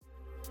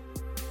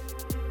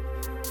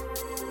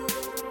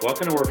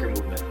Welcome to Worker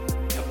Movement,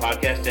 a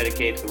podcast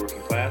dedicated to the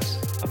working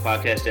class, a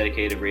podcast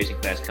dedicated to raising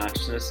class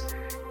consciousness.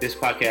 This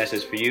podcast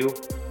is for you,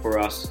 for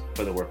us,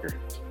 for the worker.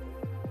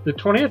 The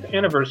 20th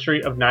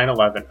anniversary of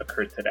 9/11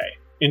 occurred today,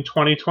 in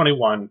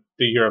 2021,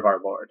 the year of our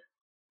Lord.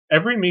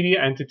 Every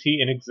media entity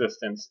in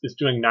existence is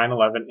doing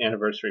 9/11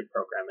 anniversary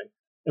programming,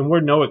 and we're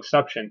no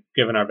exception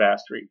given our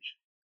vast reach.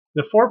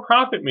 The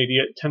for-profit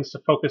media tends to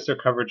focus their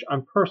coverage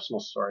on personal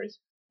stories,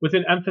 with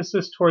an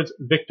emphasis towards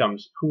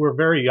victims who were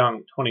very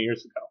young 20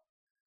 years ago.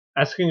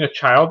 Asking a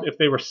child if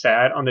they were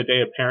sad on the day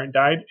a parent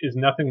died is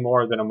nothing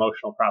more than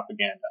emotional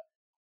propaganda.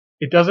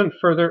 It doesn't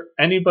further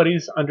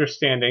anybody's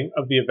understanding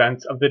of the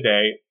events of the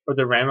day or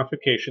the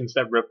ramifications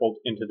that rippled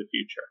into the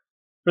future.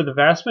 For the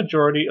vast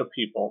majority of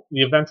people,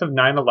 the events of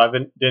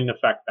 9/11 didn't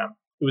affect them.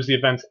 It was the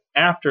events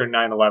after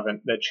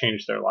 9/11 that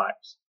changed their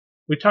lives.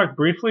 We talked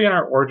briefly in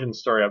our origin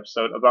story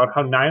episode about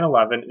how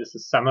 9/11 is the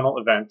seminal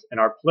event in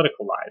our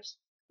political lives.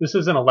 This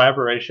is an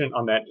elaboration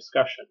on that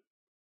discussion.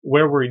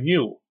 Where were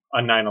you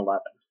on 9/11?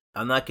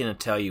 I'm not going to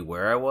tell you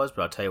where I was,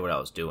 but I'll tell you what I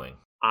was doing.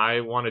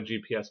 I want a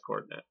GPS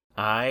coordinate.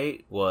 I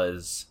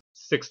was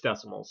 6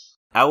 decimals.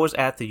 I was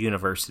at the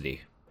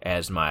university,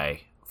 as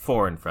my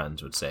foreign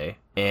friends would say,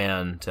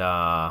 and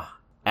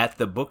at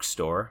the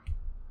bookstore,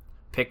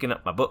 picking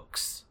up my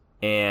books.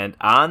 And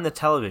on the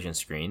television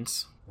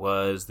screens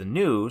was the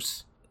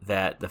news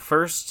that the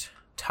first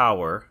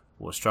tower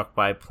was struck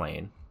by a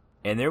plane,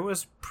 and there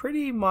was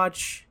pretty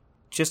much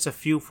just a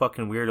few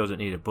fucking weirdos that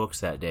needed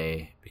books that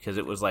day, because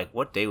it was like,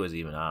 what day was it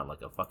even on?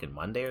 Like a fucking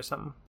Monday or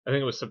something? I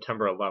think it was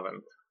September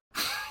 11th.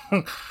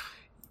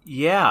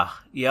 Yeah,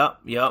 yep,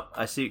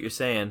 I see what you're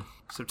saying.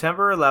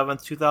 September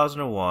 11th,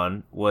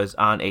 2001 was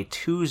on a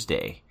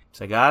Tuesday.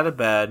 So I got out of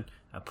bed,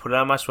 I put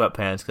on my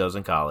sweatpants because I was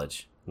in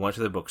college, went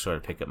to the bookstore to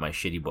pick up my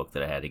shitty book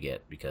that I had to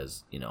get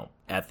because,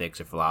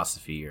 ethics or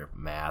philosophy or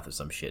math or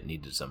some shit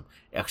needed some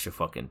extra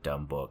fucking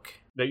dumb book.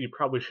 That you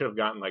probably should have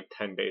gotten like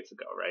 10 days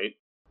ago, right?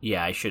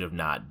 Yeah, I should have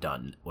not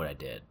done what I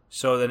did.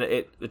 So then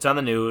it's on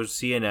the news,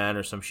 CNN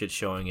or some shit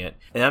showing it.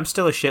 And I'm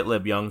still a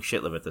young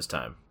shitlib at this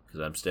time, because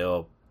I'm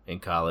still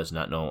in college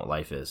not knowing what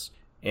life is.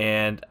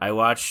 And I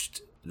watched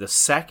the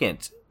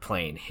second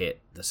plane hit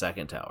the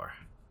second tower.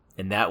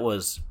 And that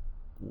was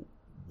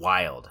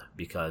wild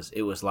because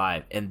it was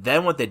live. And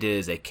then what they did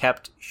is they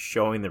kept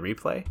showing the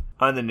replay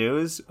on the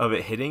news of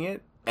it hitting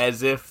it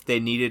as if they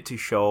needed to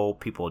show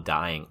people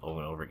dying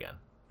over and over again.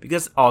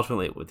 Because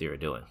ultimately what they were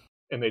doing.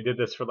 And they did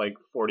this for like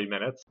 40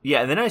 minutes?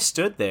 Yeah, and then I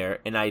stood there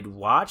and I'd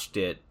watched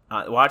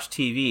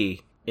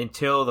TV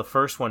until the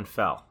first one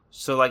fell.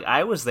 So like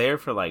I was there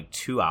for like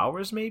 2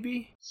 hours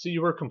maybe. So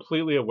you were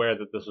completely aware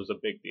that this was a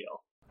big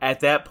deal? At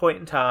that point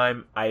in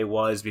time, I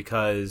was,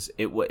 because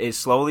it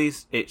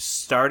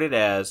started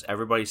as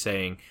everybody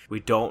saying, we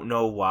don't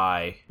know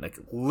why, like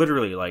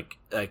literally like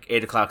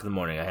 8 o'clock in the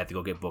morning, I had to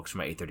go get books for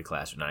my 8:30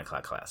 class or 9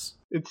 o'clock class.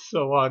 It's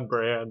so on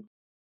brand.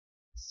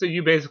 So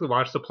you basically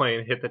watched the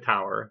plane hit the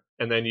tower,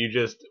 and then you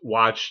just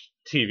watched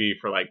TV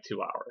for like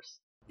 2 hours.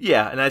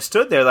 Yeah, and I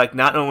stood there like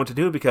not knowing what to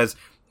do because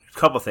a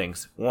couple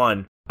things.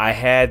 One, I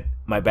had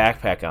my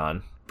backpack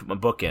on, put my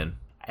book in.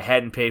 I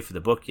hadn't paid for the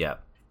book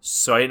yet,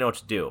 so I didn't know what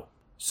to do.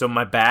 So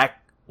my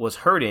back was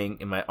hurting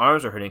and my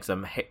arms are hurting because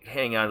I'm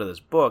hanging onto this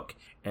book,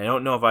 and I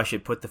don't know if I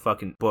should put the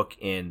fucking book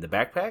in the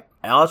backpack.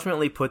 I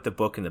ultimately put the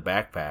book in the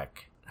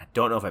backpack. I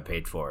don't know if I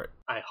paid for it.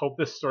 I hope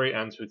this story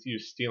ends with you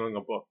stealing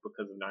a book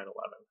because of 9/11.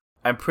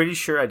 I'm pretty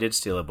sure I did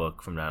steal a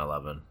book from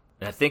 9/11.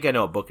 And I think I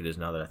know what book it is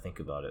now that I think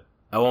about it.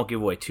 I won't give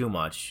away too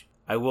much.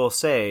 I will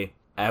say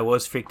I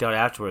was freaked out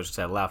afterwards because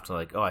I left and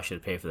like, oh, I should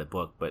have paid for the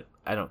book, but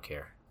I don't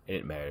care. It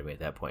didn't matter to me at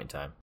that point in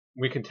time.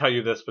 We can tell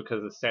you this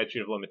because the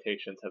statute of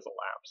limitations has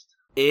elapsed.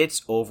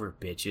 It's over,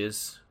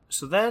 bitches.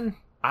 So then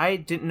I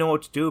didn't know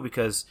what to do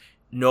because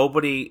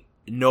nobody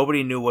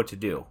knew what to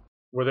do.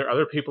 Were there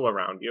other people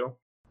around you?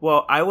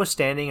 Well, I was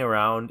standing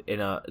around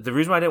the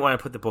reason why I didn't want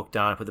to put the book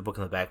down, I put the book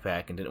in the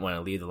backpack and didn't want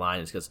to leave the line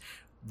is because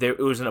it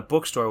was in a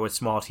bookstore with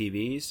small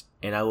TVs,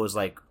 and I was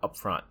like up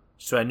front.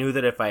 So I knew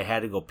that if I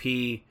had to go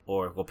pee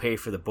or go pay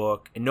for the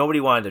book, and nobody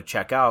wanted to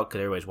check out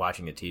because everybody's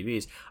watching the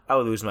TVs, I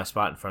would lose my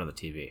spot in front of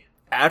the TV.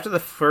 After the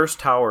first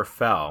tower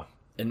fell,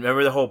 and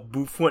remember the whole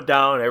boof went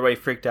down, everybody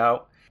freaked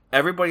out?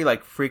 Everybody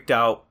like freaked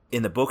out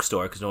in the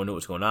bookstore because no one knew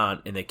what was going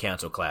on, and they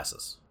canceled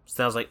classes.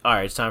 So I was like, all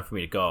right, it's time for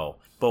me to go.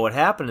 But what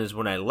happened is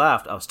when I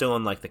left, I was still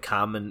in like the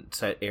common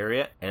set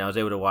area, and I was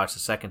able to watch the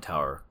second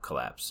tower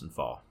collapse and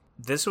fall.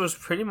 This was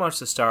pretty much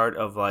the start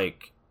of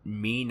like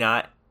me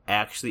not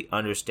actually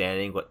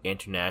understanding what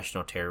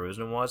international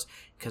terrorism was,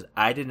 because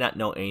I did not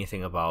know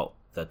anything about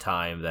the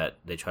time that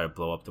they tried to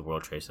blow up the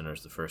World Trade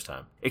Centers the first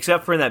time.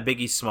 Except for in that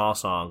Biggie Small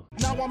song.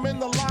 Now I'm in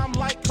the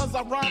limelight cause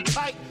I rhyme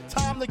tight.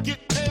 Time to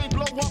get paid,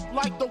 blow up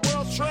like the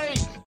World Trade.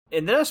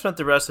 And then I spent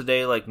the rest of the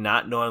day like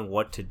not knowing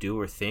what to do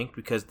or think,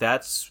 because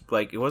that's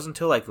like, it wasn't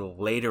until like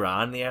later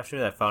on in the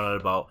afternoon that I found out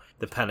about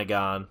the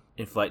Pentagon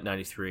in Flight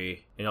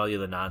 93 and all the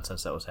other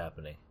nonsense that was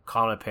happening.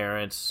 Calling my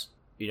parents,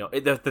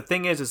 the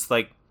thing is, it's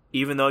like,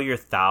 even though you're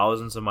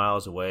thousands of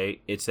miles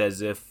away, it's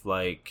as if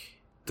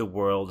like the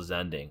world is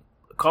ending.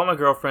 called my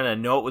girlfriend. I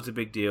know it was a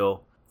big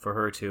deal for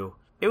her too.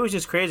 It was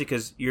just crazy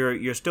because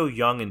you're still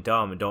young and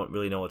dumb and don't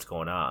really know what's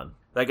going on.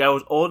 Like, I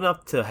was old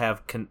enough to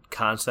have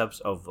concepts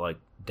of, like,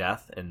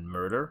 death and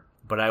murder,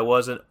 but I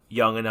wasn't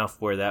young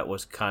enough where that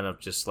was kind of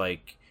just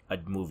like a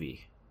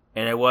movie.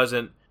 And I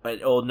wasn't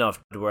old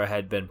enough to where I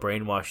had been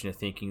brainwashed into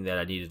thinking that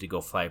I needed to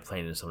go fly a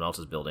plane into someone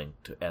else's building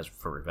as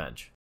for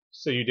revenge.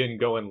 So you didn't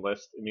go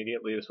enlist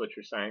immediately, is what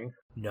you're saying?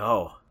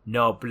 No,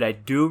 but I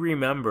do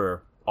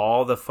remember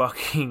all the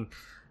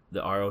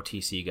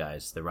ROTC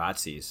guys, the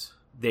ROTCs.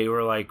 They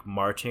were, like,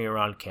 marching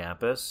around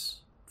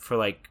campus for,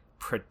 like,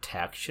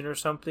 protection or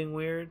something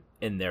weird.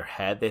 In their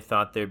head, they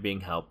thought they were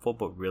being helpful,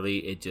 but really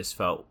it just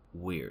felt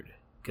weird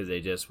because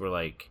they just were,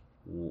 like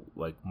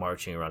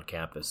marching around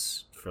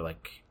campus for,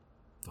 like,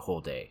 the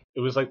whole day. It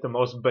was, like, the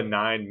most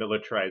benign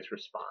militarized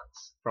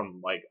response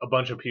from, like, a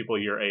bunch of people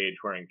your age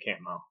wearing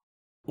camo.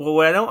 Well,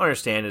 what I don't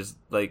understand is,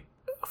 like,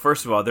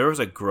 first of all, there was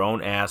a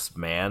grown-ass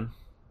man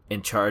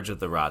in charge of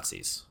the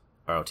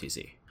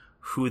ROTC,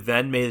 who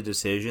then made a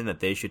decision that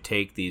they should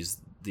take these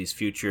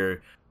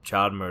future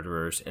child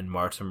murderers and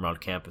march them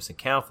around campus in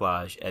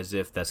camouflage as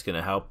if that's going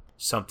to help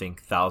something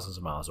thousands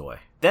of miles away.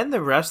 Then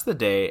the rest of the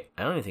day,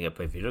 I don't even think I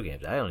played video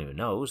games. I don't even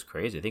know. It was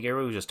crazy. I think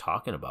everybody was just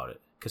talking about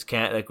it. Because,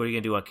 like, what are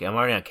you going to do? I'm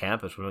already on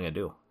campus. What am I going to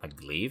do?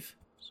 Like, leave?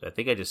 So I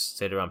think I just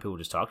stayed around people who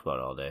just talked about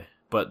it all day.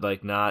 But,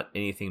 like, not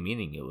anything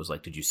meaning. It was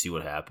like, did you see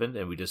what happened?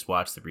 And we just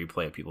watched the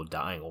replay of people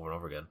dying over and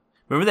over again.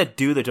 Remember that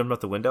dude that jumped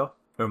out the window?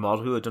 Or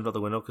multiple people that jumped out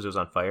the window because it was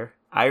on fire?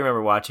 I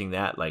remember watching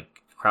that,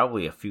 like,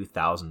 probably a few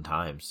thousand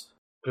times.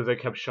 Because they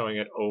kept showing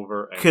it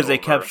over and over. Because they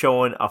kept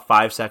showing a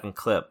 5-second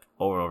clip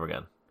over and over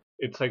again.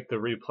 It's like the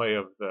replay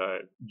of the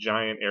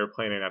giant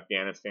airplane in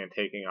Afghanistan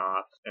taking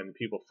off and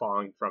people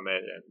falling from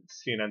it. And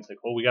CNN's like,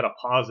 oh, we got to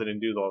pause it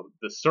and do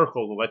the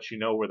circle to let you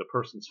know where the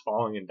person's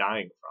falling and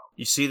dying from.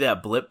 You see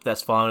that blip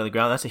that's falling to the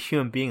ground? That's a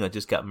human being that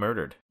just got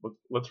murdered.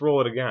 Let's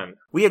roll it again.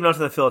 We have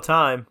nothing to fill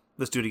time.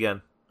 Let's do it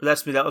again.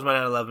 That was my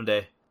 9/11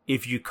 day.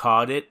 If you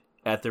caught it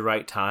at the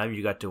right time,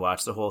 you got to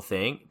watch the whole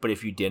thing. But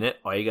if you didn't,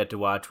 all you got to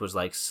watch was,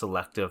 like,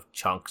 selective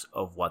chunks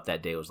of what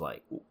that day was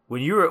like.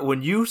 When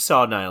you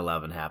saw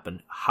 9/11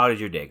 happen, how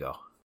did your day go?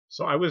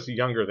 So I was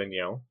younger than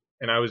you,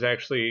 and I was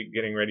actually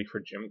getting ready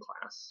for gym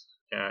class.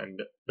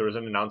 And there was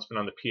an announcement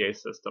on the PA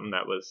system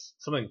that was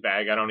something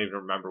vague. I don't even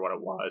remember what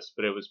it was,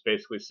 but it was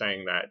basically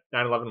saying that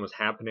 9/11 was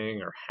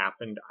happening or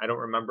happened. I don't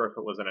remember if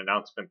it was an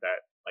announcement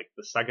that, like,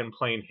 the second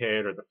plane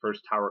hit or the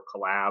first tower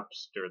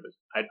collapsed or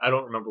I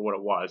don't remember what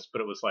it was, but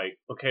it was like,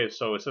 okay,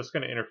 so is this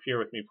going to interfere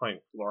with me playing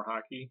floor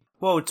hockey?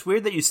 Well, it's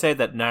weird that you say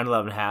that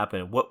 9/11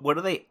 happened. What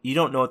are they? You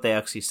don't know what they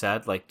actually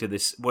said. Like, what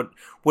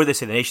did they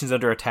say? The nation's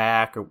under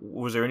attack, or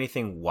was there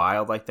anything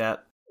wild like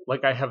that?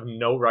 Like, I have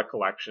no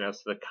recollection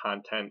as to the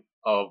content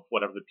of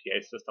whatever the PA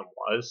system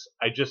was.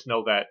 I just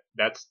know that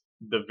that's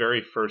the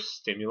very first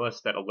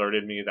stimulus that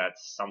alerted me that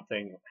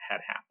something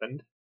had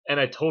happened. And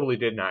I totally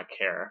did not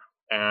care.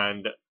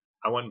 And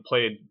I went and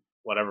played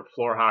whatever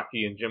floor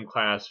hockey in gym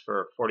class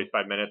for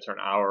 45 minutes or an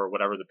hour or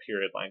whatever the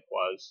period length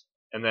was.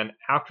 And then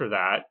after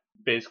that,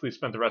 basically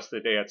spent the rest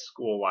of the day at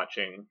school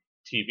watching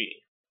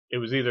TV. It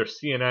was either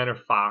CNN or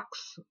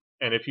Fox.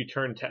 And if you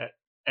turned to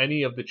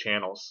any of the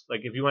channels,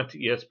 like if you went to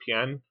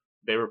ESPN,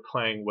 they were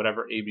playing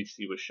whatever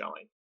ABC was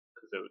showing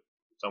because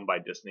it's owned by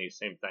Disney,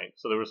 same thing.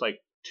 So there was like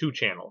 2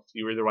 channels.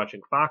 You were either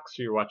watching Fox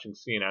or you were watching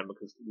CNN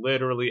because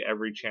literally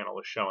every channel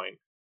was showing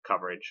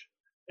coverage.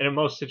 And in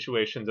most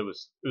situations, it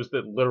was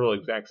the literal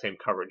exact same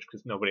coverage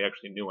because nobody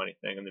actually knew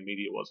anything and the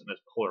media wasn't as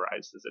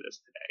polarized as it is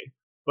today.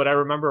 But I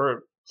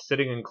remember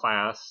sitting in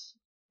class,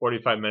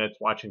 45 minutes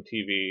watching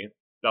TV,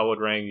 bell would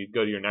ring, you'd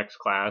go to your next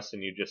class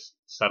and you'd just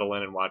settle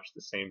in and watch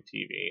the same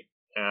TV.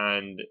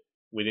 And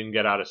we didn't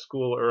get out of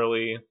school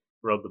early,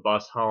 rode the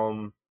bus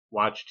home,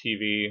 watched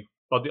TV.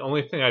 But the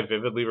only thing I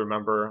vividly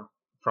remember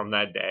from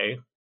that day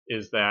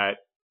is that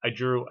I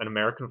drew an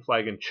American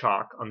flag in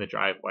chalk on the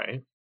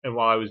driveway. And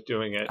while I was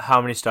doing it...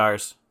 How many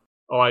stars?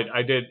 Oh,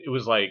 I did. It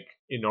was like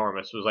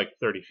enormous. It was like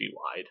 30 feet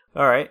wide.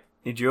 All right.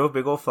 You drew a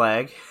big old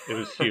flag. It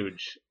was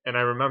huge. And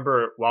I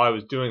remember while I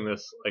was doing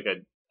this, like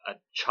a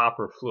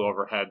chopper flew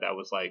overhead that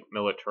was like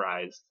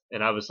militarized.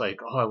 And I was like,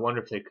 oh, I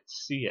wonder if they could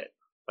see it.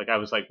 Like I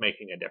was like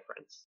making a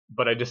difference.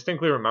 But I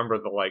distinctly remember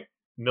the like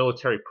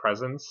military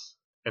presence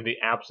and the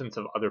absence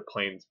of other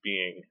planes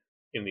being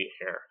in the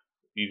air.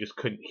 You just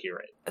couldn't hear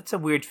it. That's a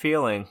weird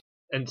feeling.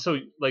 And so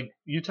like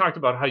you talked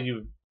about how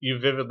you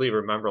vividly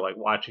remember like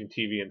watching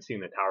TV and seeing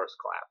the towers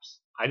collapse.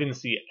 I didn't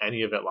see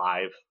any of it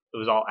live. It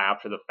was all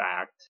after the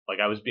fact. Like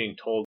I was being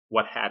told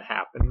what had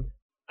happened.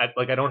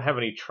 I don't have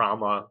any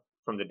trauma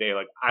from the day.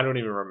 Like I don't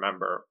even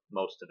remember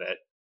most of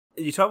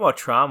it. You talk about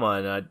trauma,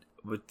 and I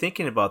was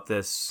thinking about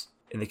this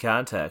in the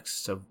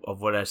context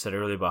of what I said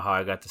earlier about how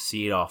I got to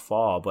see it all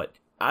fall. But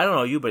I don't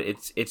know you, but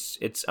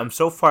it's I'm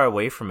so far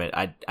away from it.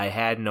 I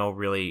had no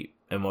really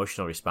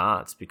emotional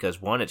response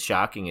because 1, it's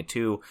shocking, and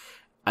 2,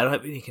 I don't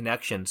have any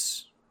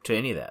connections to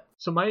any of that.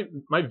 So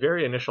my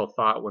very initial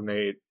thought when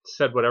they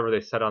said whatever they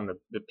said on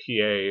the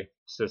PA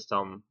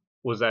system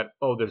was that,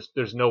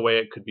 there's no way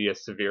it could be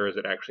as severe as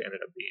it actually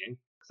ended up being.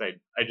 Because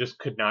I just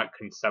could not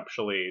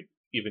conceptually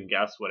even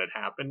guess what had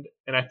happened.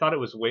 And I thought it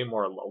was way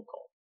more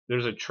local.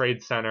 There's a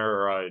trade center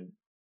or a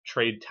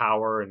trade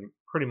tower in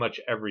pretty much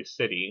every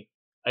city.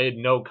 I had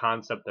no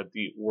concept that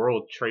the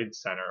World Trade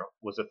Center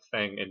was a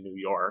thing in New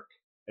York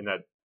and that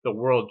the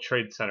World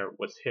Trade Center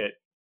was hit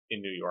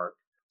in New York.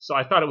 So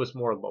I thought it was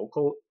more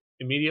local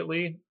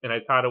immediately. And I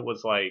thought it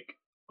was like,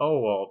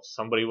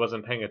 somebody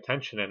wasn't paying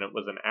attention and it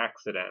was an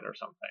accident or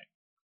something.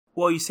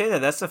 Well, you say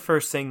that. That's the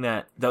first thing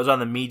that was on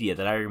the media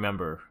that I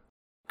remember.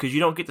 Because you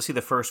don't get to see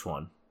the first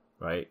one,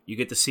 right? You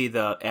get to see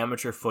the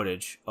amateur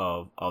footage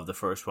of the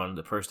first one,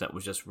 the person that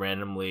was just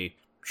randomly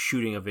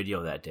shooting a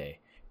video that day.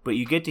 But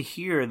you get to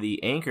hear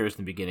the anchors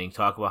in the beginning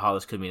talk about how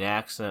this could be an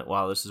accident.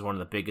 Wow, this is one of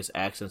the biggest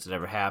accidents that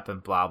ever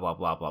happened. Blah blah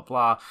blah blah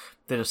blah.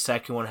 Then a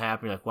second one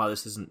happened. You're like, wow,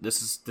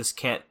 this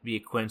can't be a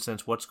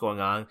coincidence. What's going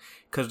on?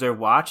 Because they're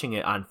watching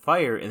it on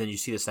fire, and then you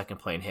see the second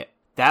plane hit.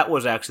 That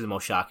was actually the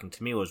most shocking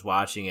to me. Was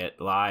watching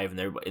it live, and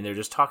they're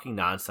just talking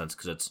nonsense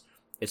because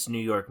it's New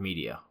York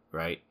media,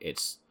 right?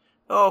 It's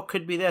it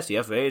could be this.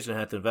 The FAA is gonna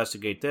have to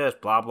investigate this.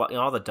 Blah blah.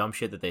 All the dumb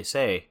shit that they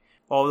say.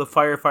 The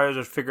firefighters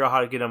would figure out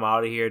how to get them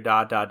out of here, ...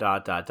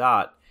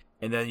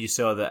 And then you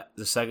saw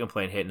the second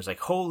plane hit, and it's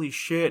like, holy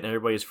shit, and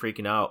everybody's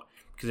freaking out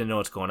because they know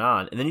what's going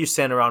on. And then you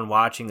stand around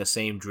watching the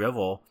same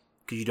drivel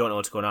because you don't know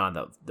what's going on.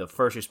 The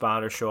first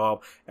responders show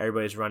up,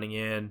 everybody's running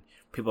in,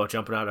 people are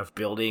jumping out of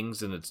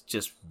buildings, and it's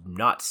just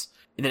nuts.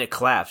 And then it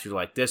collapsed. You're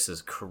like, this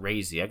is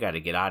crazy. I got to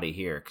get out of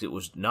here because it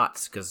was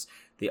nuts because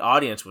the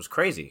audience was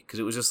crazy because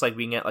it was just like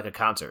being at like a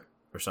concert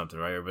or something,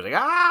 right? Everybody's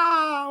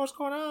like, what's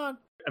going on?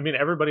 I mean,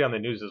 everybody on the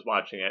news is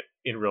watching it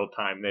in real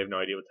time. They have no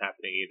idea what's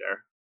happening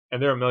either.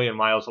 And they're a million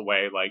miles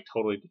away, like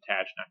totally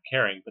detached, not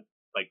caring. But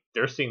like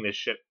they're seeing this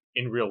shit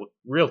in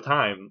real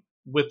time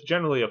with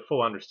generally a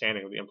full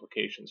understanding of the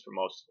implications for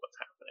most of what's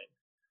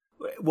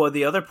happening. Well,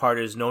 the other part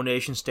is no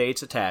nation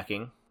states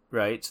attacking,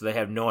 right? So they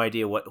have no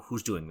idea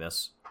who's doing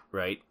this,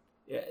 right?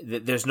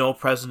 There's no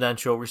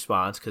presidential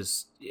response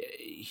because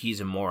he's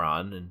a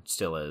moron and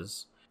still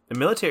is. The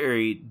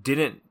military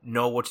didn't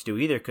know what to do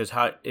either because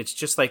it's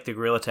just like the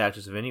guerrilla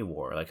tactics of any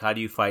war. Like, how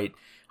do you fight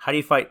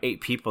 8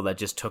 people that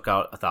just took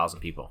out 1,000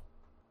 people?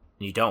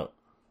 And you don't.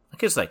 I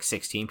guess like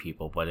 16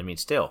 people, but I mean,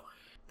 still,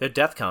 their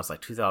death count's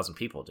like 2,000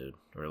 people, dude,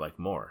 or like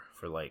more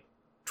for like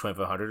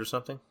 2,500 or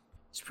something.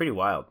 It's pretty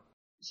wild.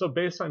 So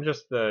based on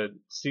just the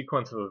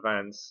sequence of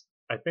events,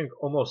 I think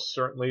almost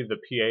certainly the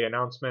PA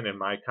announcement in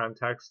my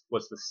context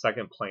was the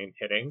second plane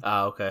hitting.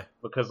 Okay.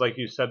 Because like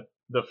you said,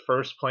 the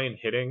first plane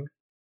hitting,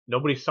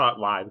 nobody saw it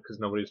live because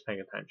nobody was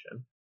paying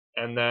attention.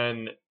 And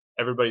then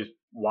everybody's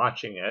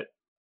watching it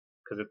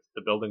because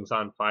the building's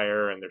on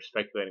fire and they're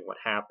speculating what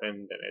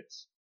happened, and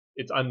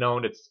it's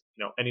unknown. It's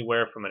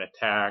anywhere from an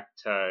attack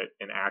to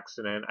an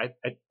accident.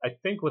 I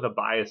think with a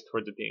bias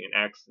towards it being an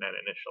accident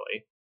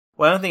initially.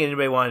 Well, I don't think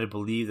anybody wanted to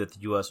believe that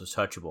the U.S. was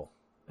touchable.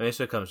 I mean, that's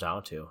what it comes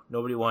down to.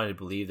 Nobody wanted to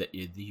believe that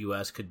the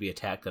U.S. could be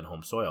attacked on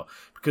home soil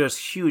because there's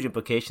huge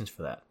implications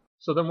for that.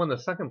 So then when the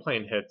second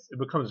plane hits, it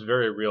becomes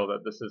very real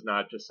that this is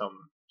not just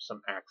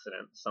some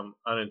accident, some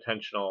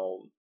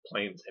unintentional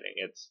planes hitting.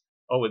 It's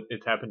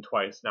happened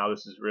twice. Now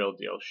this is real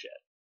deal shit.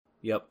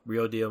 Yep,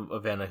 real deal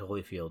Evander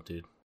Holyfield,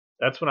 dude.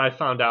 That's when I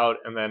found out,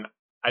 and then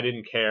I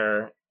didn't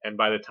care. And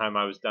by the time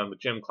I was done with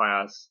gym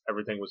class,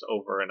 everything was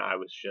over, and I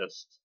was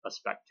just a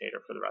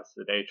spectator for the rest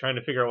of the day, trying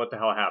to figure out what the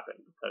hell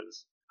happened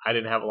because I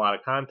didn't have a lot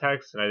of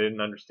context and I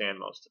didn't understand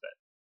most of it.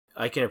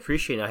 I can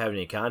appreciate not having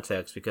any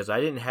context because I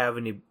didn't have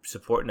any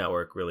support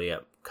network really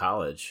at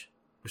college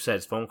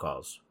besides phone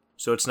calls.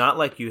 So it's not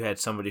like you had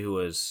somebody who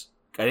was...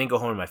 I didn't go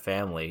home to my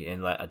family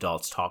and let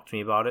adults talk to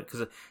me about it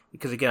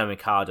because again, I'm in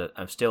college.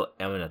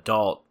 I'm an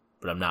adult,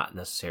 but I'm not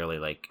necessarily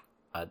like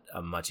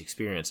a much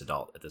experienced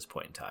adult at this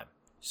point in time.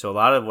 So a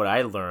lot of what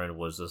I learned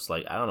was just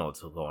like, I don't know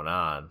what's going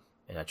on.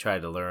 And I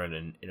tried to learn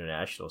in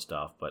international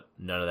stuff, but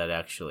none of that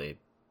actually...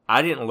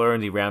 I didn't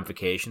learn the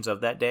ramifications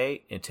of that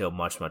day until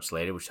much, much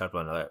later, which talked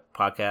about another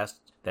podcast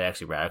that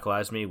actually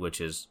radicalized me, which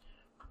is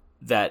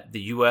that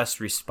the U.S.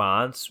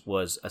 response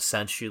was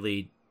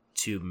essentially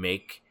to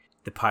make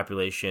the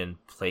population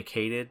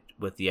placated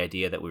with the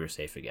idea that we were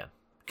safe again.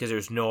 Because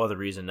there's no other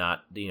reason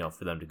not,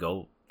 for them to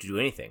go to do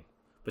anything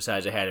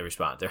besides they had to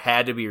respond. There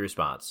had to be a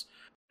response.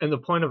 And the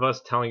point of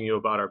us telling you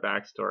about our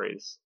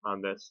backstories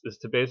on this is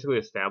to basically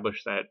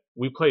establish that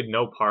we played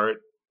no part.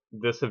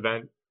 This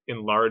event,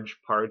 in large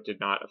part, did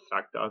not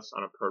affect us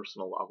on a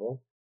personal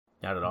level.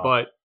 Not at all.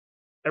 But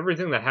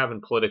everything that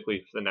happened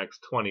politically for the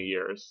next 20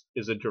 years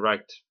is a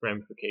direct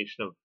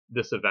ramification of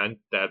this event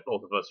that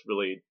both of us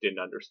really didn't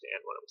understand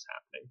when it was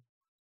happening.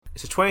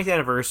 It's the 20th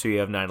anniversary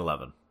of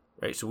 9/11,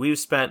 right? So we've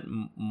spent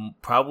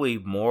probably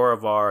more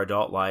of our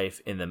adult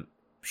life in the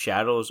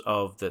shadows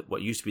of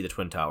what used to be the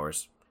Twin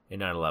Towers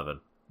in 9/11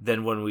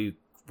 than when we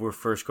were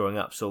first growing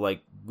up. So,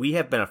 like, we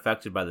have been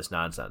affected by this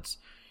nonsense.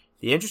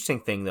 The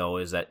interesting thing, though,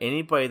 is that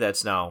anybody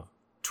that's now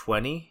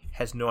 20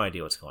 has no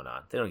idea what's going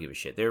on. They don't give a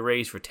shit. They're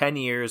raised for 10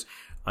 years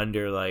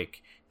under,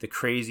 like, the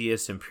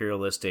craziest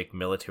imperialistic,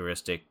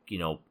 militaristic,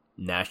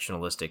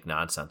 nationalistic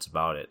nonsense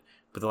about it.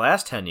 But the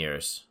last 10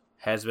 years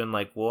has been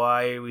like,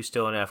 why are we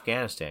still in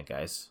Afghanistan,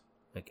 guys?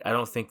 Like, I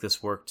don't think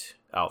this worked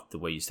out the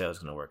way you said it was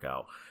going to work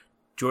out.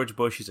 George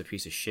Bush is a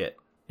piece of shit.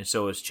 And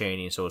so is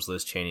Cheney, and so is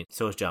Liz Cheney,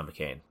 so is John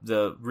McCain.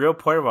 The real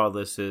point of all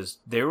this is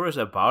there was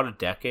about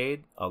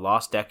a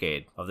lost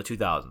decade of the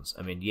 2000s.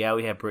 I mean, yeah,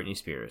 we had Britney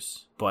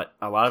Spears, but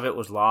a lot of it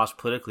was lost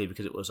politically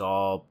because it was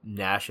all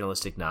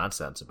nationalistic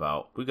nonsense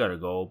about, we got to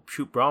go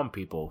shoot brown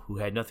people who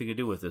had nothing to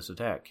do with this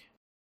attack.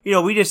 You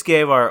know, we just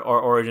gave our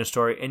origin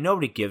story, and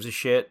nobody gives a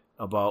shit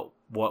about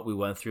what we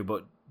went through,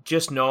 but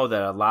just know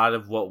that a lot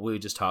of what we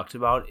just talked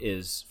about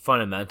is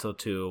fundamental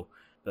to,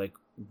 like,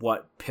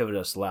 what pivoted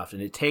us left.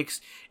 And it takes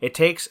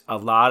a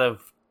lot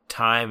of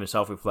time and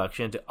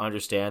self-reflection to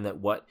understand that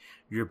what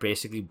you're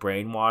basically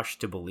brainwashed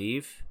to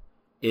believe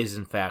is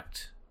in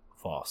fact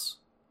false.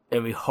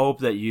 And we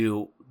hope that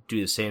you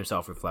do the same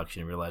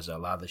self-reflection and realize that a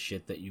lot of the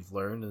shit that you've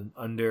learned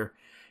under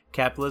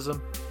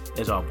capitalism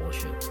is all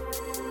bullshit.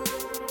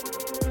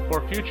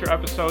 For future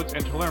episodes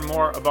and to learn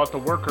more about the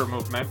worker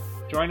movement,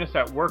 join us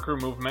at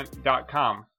workermovement.com.